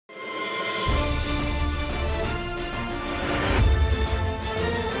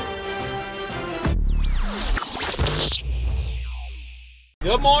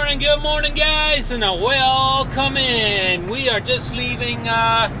Good morning guys, and welcome in. We are just leaving,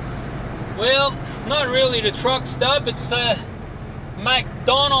 well, not really the truck stop, it's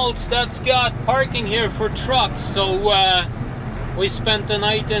McDonald's that's got parking here for trucks. So we spent the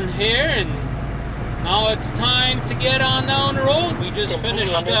night in here, and now it's time to get on down the road. We just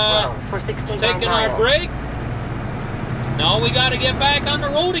finished taking our break. Now we got to get back on the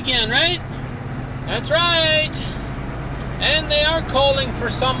road again, right? That's right. And they are calling for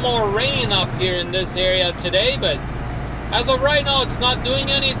some more rain up here in this area today, but as of right now it's not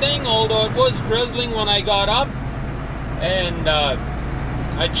doing anything, although it was drizzling when I got up. And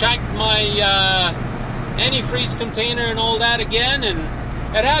I checked my antifreeze container and all that again, and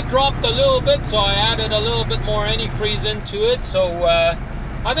it had dropped a little bit, so I added a little bit more antifreeze into it. So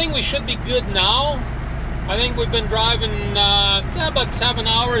I think we should be good now. I think we've been driving about 7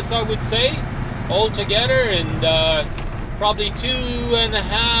 hours, I would say, altogether, and probably 2.5,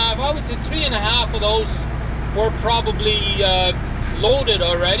 I would say 3.5 of those were probably loaded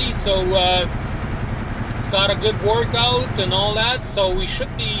already. So it's got a good workout and all that, so we should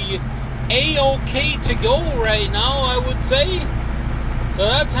be a-okay to go right now, I would say. So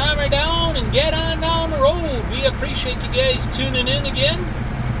let's hammer down and get on down the road. We appreciate you guys tuning in again.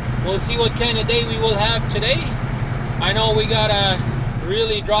 We'll see what kind of day we will have today. I know we gotta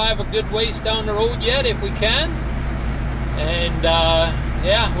really drive a good ways down the road yet if we can. And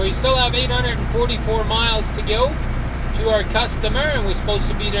yeah, we still have 844 miles to go to our customer, and we're supposed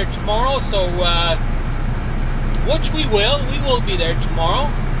to be there tomorrow. So which we will be there tomorrow.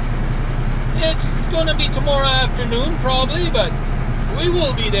 It's gonna be tomorrow afternoon probably, but we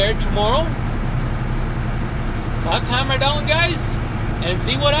will be there tomorrow. So let's hammer down, guys, and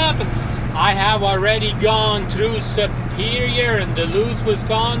see what happens. I have already gone through Superior and Duluth,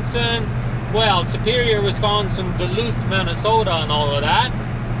 Wisconsin. Well, Superior, Wisconsin, Duluth, Minnesota, and all of that.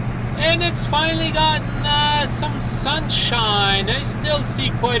 And it's finally gotten some sunshine. I still see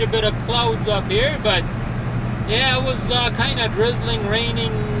quite a bit of clouds up here, but yeah, it was kind of drizzling,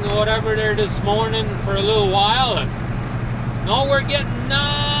 raining, whatever there this morning for a little while. And now we're getting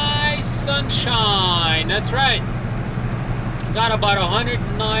nice sunshine. That's right. Got about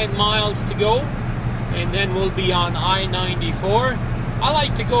 109 miles to go, and then we'll be on I-94. I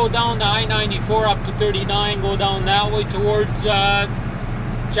like to go down the I-94 up to 39, go down that way towards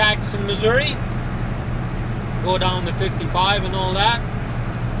Jackson, Missouri. Go down to 55 and all that.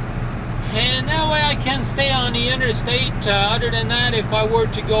 And that way I can stay on the interstate. Other than that, if I were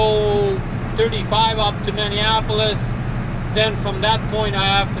to go 35 up to Minneapolis, then from that point I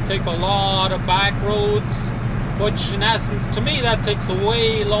have to take a lot of back roads, which in essence, to me, that takes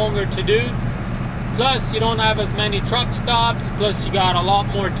way longer to do. Plus, you don't have as many truck stops, plus you got a lot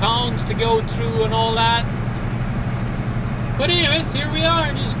more towns to go through and all that. But anyways, here we are,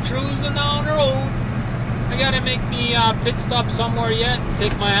 just cruising down the road. I gotta make me pit stop somewhere yet,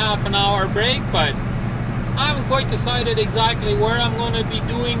 take my half-an-hour break, but I haven't quite decided exactly where I'm gonna be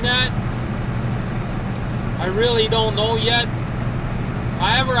doing that. I really don't know yet.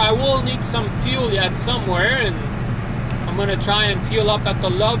 However, I will need some fuel yet somewhere, and I'm gonna try and fuel up at the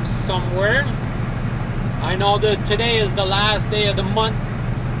Loves somewhere. I know that today is the last day of the month,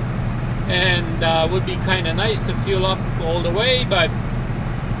 and would be kind of nice to fuel up all the way, but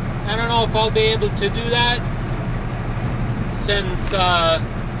I don't know if I'll be able to do that, since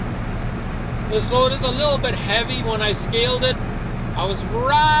this load is a little bit heavy. When I scaled it, I was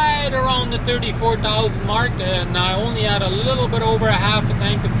right around the 34,000 mark, and I only had a little bit over a half a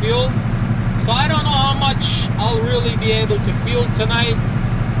tank of fuel. So I don't know how much I'll really be able to fuel tonight.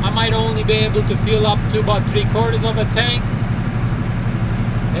 I might only be able to fuel up to about 3/4 of a tank.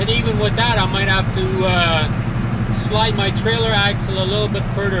 And even with that, I might have to slide my trailer axle a little bit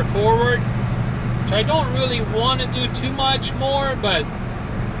further forward, which I don't really want to do too much more, but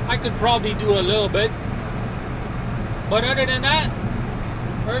I could probably do a little bit. But other than that,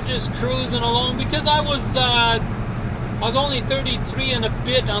 we're just cruising along, because I was only 33 and a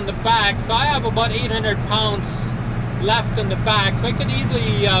bit on the back, so I have about 800 pounds left in the back, so I could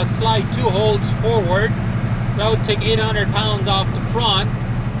easily slide 2 holds forward. That would take 800 pounds off the front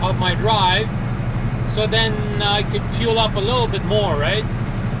of my drive, so then I could fuel up a little bit more, right?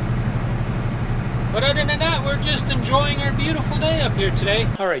 But other than that, we're just enjoying our beautiful day up here today.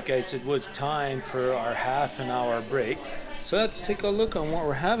 Alright guys, it was time for our half-an-hour break, so let's take a look on what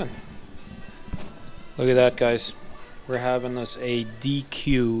we're having. Look at that, guys. We're having us a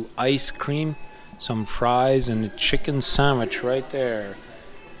DQ ice cream, some fries, and a chicken sandwich right there.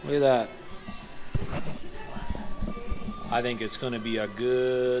 Look at that. I think it's going to be a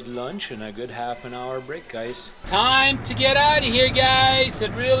good lunch and a good half-an-hour break, guys. Time to get out of here, guys.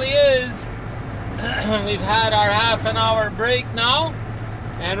 It really is. We've had our half-an-hour break now.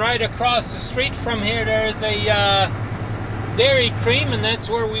 And right across the street from here, there's a Dairy Cream, and that's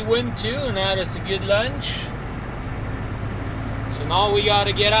where we went to and had us a good lunch. So now we got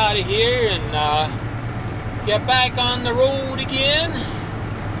to get out of here and get back on the road again.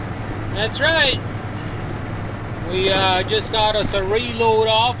 That's right. We just got us a reload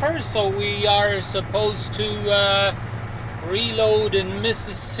offer, so we are supposed to reload in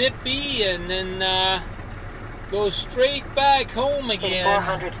Mississippi and then go straight back home again. In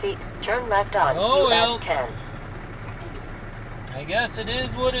 400 feet, turn left on US 10. I guess it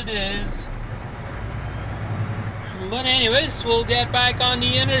is what it is. But anyways, we'll get back on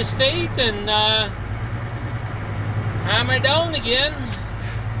the interstate and hammer down again.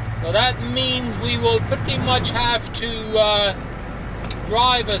 So that means we will pretty much have to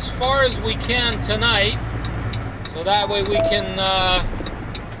drive as far as we can tonight. So that way we can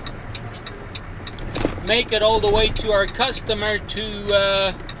make it all the way to our customer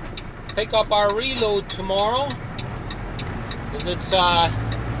to pick up our reload tomorrow. Because it's about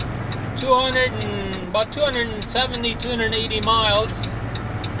 270, 280 miles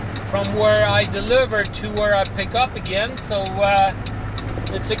from where I deliver to where I pick up again. So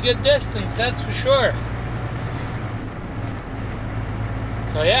it's a good distance, that's for sure.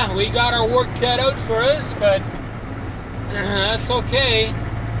 So yeah, we got our work cut out for us, but that's okay.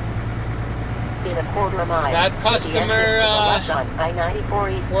 In a quarter mile, that customer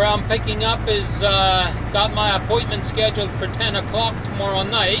I-94 East. where I'm picking up is got my appointment scheduled for 10 o'clock tomorrow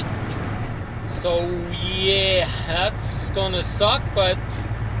night. So yeah, that's gonna suck, but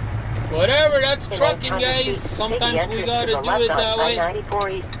whatever, that's trucking, guys. Sometimes we gotta do it that way.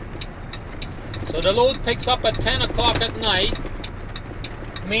 I-94 East. So the load picks up at 10 o'clock at night,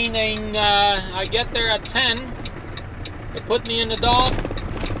 meaning I get there at 10, they put me in the dock,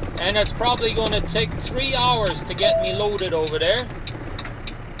 and it's probably going to take 3 hours to get me loaded over there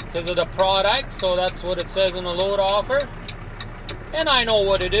because of the product. So that's what it says in the load offer. And I know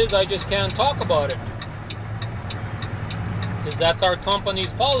what it is, I just can't talk about it. Because that's our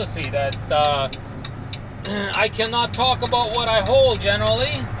company's policy, that I cannot talk about what I hold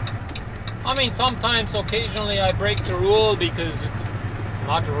generally. I mean, sometimes, occasionally I break the rule because it's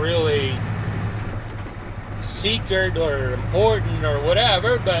not really secret or important or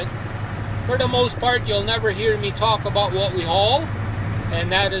whatever, but for the most part you'll never hear me talk about what we haul,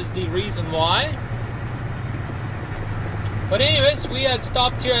 and that is the reason why. But anyways, we had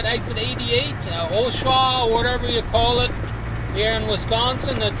stopped here at exit 88, Oshawa, or whatever you call it, here in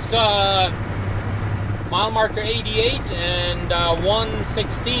Wisconsin. It's mile marker 88, and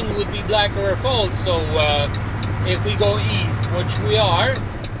 116 would be Black River Falls. So if we go east, which we are.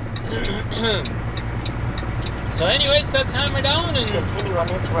 So anyways, let's hammer down and continue on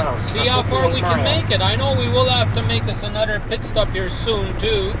this road. See how far we can make it. I know we will have to make us another pit stop here soon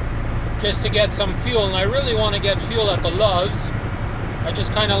too, just to get some fuel, and I really want to get fuel at the Loves. I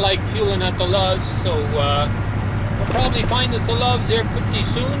just kind of like fueling at the Loves, so we'll probably find us the Loves here pretty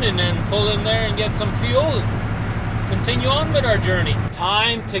soon and then pull in there and get some fuel and continue on with our journey.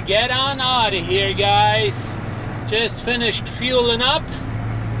 Time to get on out of here, guys. Just finished fueling up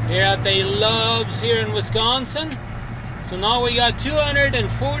here at the Loves here in Wisconsin. So now we got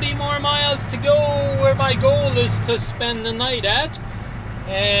 240 more miles to go where my goal is to spend the night at.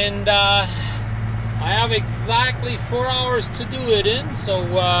 And I have exactly 4 hours to do it in, so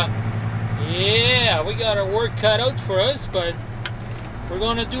yeah, we got our work cut out for us, but we're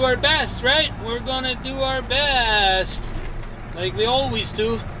gonna do our best, right? We're gonna do our best, like we always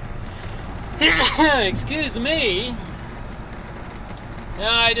do. Excuse me. Yeah,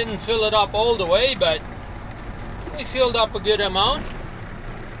 I didn't fill it up all the way, but we filled up a good amount.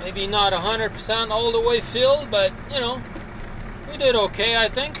 Maybe not 100% all the way filled, but you know, we did okay, I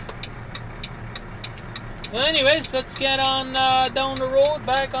think. Well, anyways, let's get on down the road,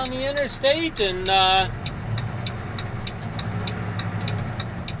 back on the interstate, and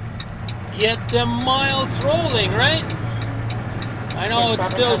get the miles rolling, right? I know it's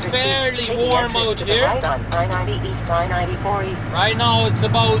still fairly warm out here. I-90 East, I-94 East. Right now it's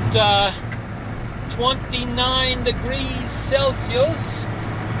about 29 degrees Celsius,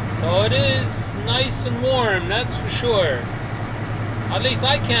 so it is nice and warm, that's for sure. At least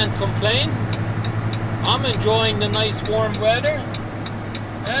I can't complain. I'm enjoying the nice warm weather,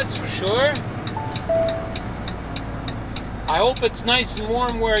 that's for sure. I hope it's nice and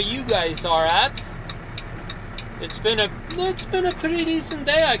warm where you guys are at. It's been a pretty decent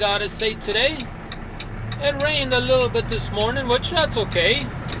day, I gotta say, today. It rained a little bit this morning, which that's okay.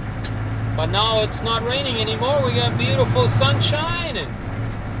 But now it's not raining anymore. We got beautiful sunshine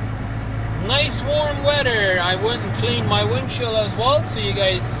and nice warm weather. I went and cleaned my windshield as well, so you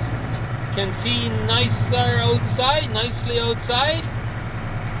guys can see nicely outside.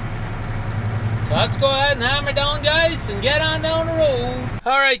 So let's go ahead and hammer down, guys, and get on down the road.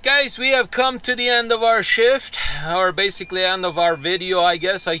 Alright guys, we have come to the end of our shift, or basically end of our video, I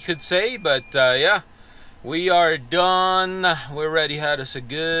guess I could say. But yeah, we are done. We already had us a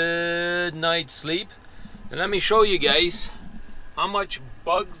good night's sleep. And let me show you guys how much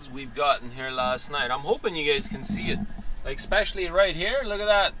bugs we've gotten here last night. I'm hoping you guys can see it, like especially right here. Look at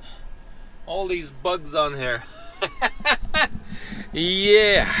that, all these bugs on here.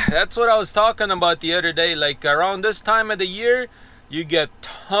 Yeah, that's what I was talking about the other day. Like around this time of the year, you get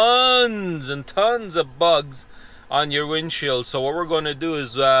tons and tons of bugs on your windshield. So what we're going to do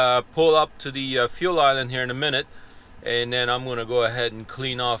is pull up to the fuel island here in a minute, and then I'm going to go ahead and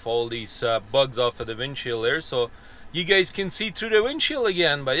clean off all these bugs off of the windshield there, so you guys can see through the windshield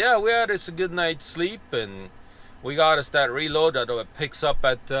again. But yeah, we had us a good night's sleep, and we got us that reload that picks up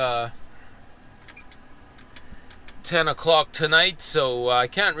at 10 o'clock tonight, so I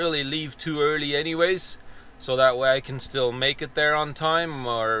can't really leave too early anyways, so that way I can still make it there on time,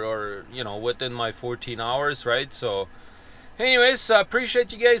 or you know, within my 14 hours, right? So anyways, I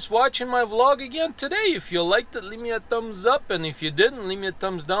appreciate you guys watching my vlog again today. If you liked it, leave me a thumbs up, and if you didn't, leave me a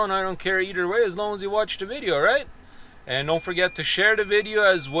thumbs down. I don't care either way, as long as you watch the video, right? And don't forget to share the video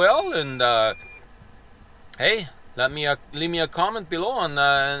as well, and hey, leave me a comment below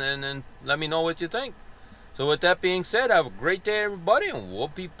and let me know what you think. So with that being said, have a great day everybody, and we'll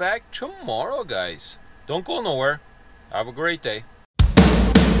be back tomorrow, guys. Don't go nowhere. Have a great day.